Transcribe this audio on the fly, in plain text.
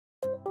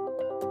I'm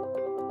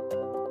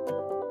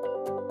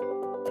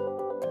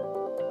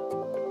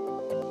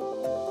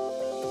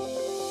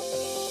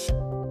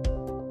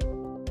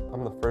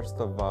the first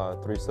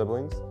of 3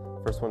 siblings,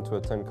 first one to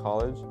attend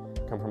college.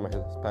 I come from a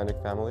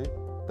Hispanic family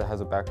that has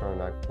a background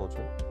in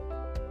agriculture.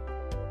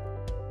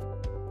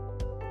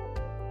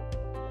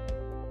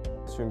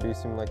 CSUMB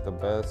seemed like the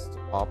best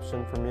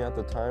option for me at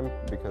the time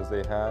because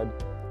they had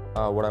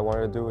what I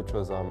wanted to do, which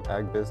was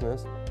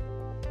Agribusiness.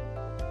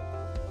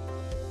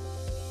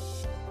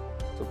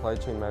 Supply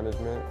chain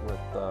management with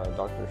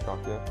Dr.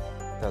 Shakya,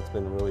 that's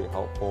been really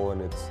helpful,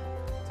 and it's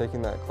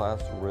taking that class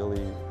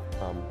really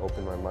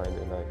opened my mind,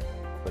 and I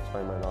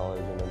expand my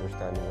knowledge and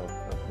understanding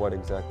of what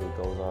exactly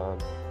goes on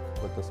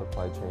with the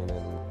supply chain,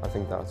 and I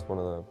think that's one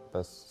of the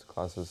best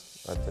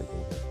classes I've taken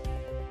here.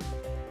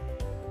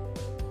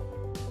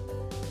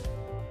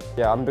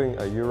 Yeah, I'm doing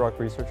a UROC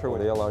researcher where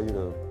they allow you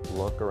to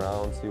look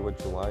around, see what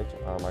you like.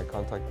 I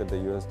contacted the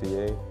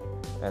USDA,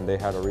 and they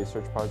had a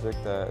research project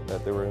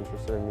that they were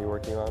interested in me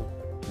working on.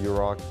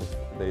 UROC,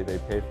 they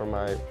paid for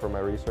my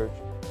research.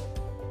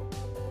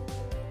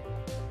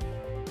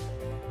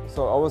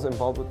 So I was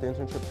involved with the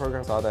internship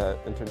program. Saw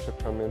that internship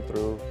come in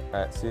through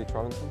at C.H.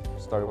 Robinson.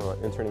 Started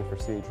interning for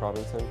C.H.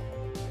 Robinson.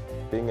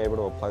 Being able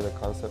to apply the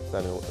concepts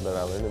that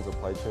I learned in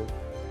supply chain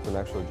to an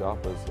actual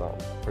job was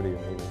pretty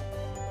amazing.